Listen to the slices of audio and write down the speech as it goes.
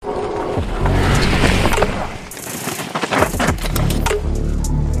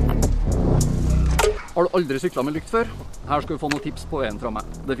Har du aldri syklet med lykt før? Her skal du få noen tips på veien fra meg.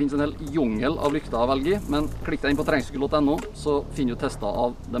 Det finnes en hel jungel av lykter å velge i, men klikk deg inn på terrengsykkel.no, så finner du tester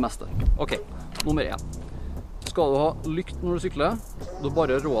av det meste. Ok, nummer 1. Skal du ha lykt når du sykler, du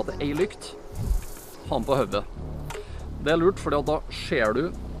bare råd til ei lykt, ha den på hodet. Det er lurt, fordi da ser du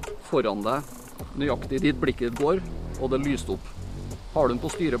foran deg nøyaktig dit blikket ditt går, og det lyser opp. Har du den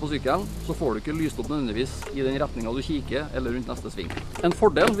på styret på sykkelen, så får du ikke lyst opp nødvendigvis i den retningen du kikker, eller rundt neste sving. En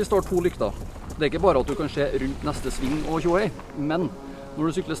fordel hvis du har 2 lykter. Det er ikke bare at du kan se rundt neste sving og tjohei, men når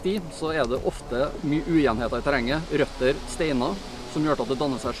du sykler sti, så er det ofte mye ujevnheter i terrenget, røtter, steiner, som gjør at det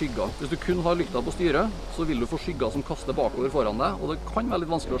danner seg skygger. Hvis du kun har lykta på styret, så vil du få skygger som kaster bakover foran deg, og det kan være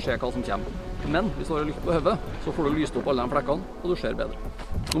litt vanskelig å se hva som kommer. Men hvis du har lykt på hodet, så får du lyst opp alle de flekkene, og du ser bedre.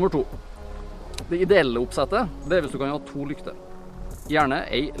 Nummer 2. Det ideelle oppsettet, det er hvis du kan ha 2 lykter. Gjerne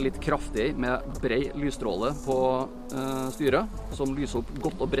ei litt kraftig med bred lysstråle på styret, som lyser opp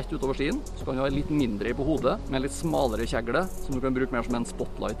godt og bredt utover stien. Så kan du ha litt mindre på hodet, med litt smalere kjegle, som du kan bruke mer som en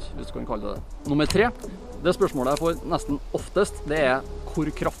spotlight, hvis du kan kalle det det. Nummer 3, det spørsmålet jeg får nesten oftest, det er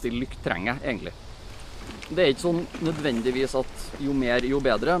hvor kraftig lykt trenger jeg egentlig. Det er ikke sånn nødvendigvis at jo mer, jo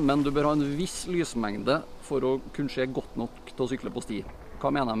bedre, men du bør ha en viss lysmengde for å kunne se godt nok til å sykle på sti.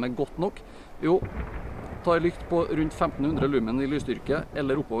 Hva mener jeg med godt nok? Jo, ta en lykt på rundt 1500 lumen i lysstyrke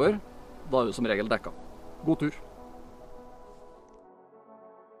eller oppover, da er du som regel dekka. God tur!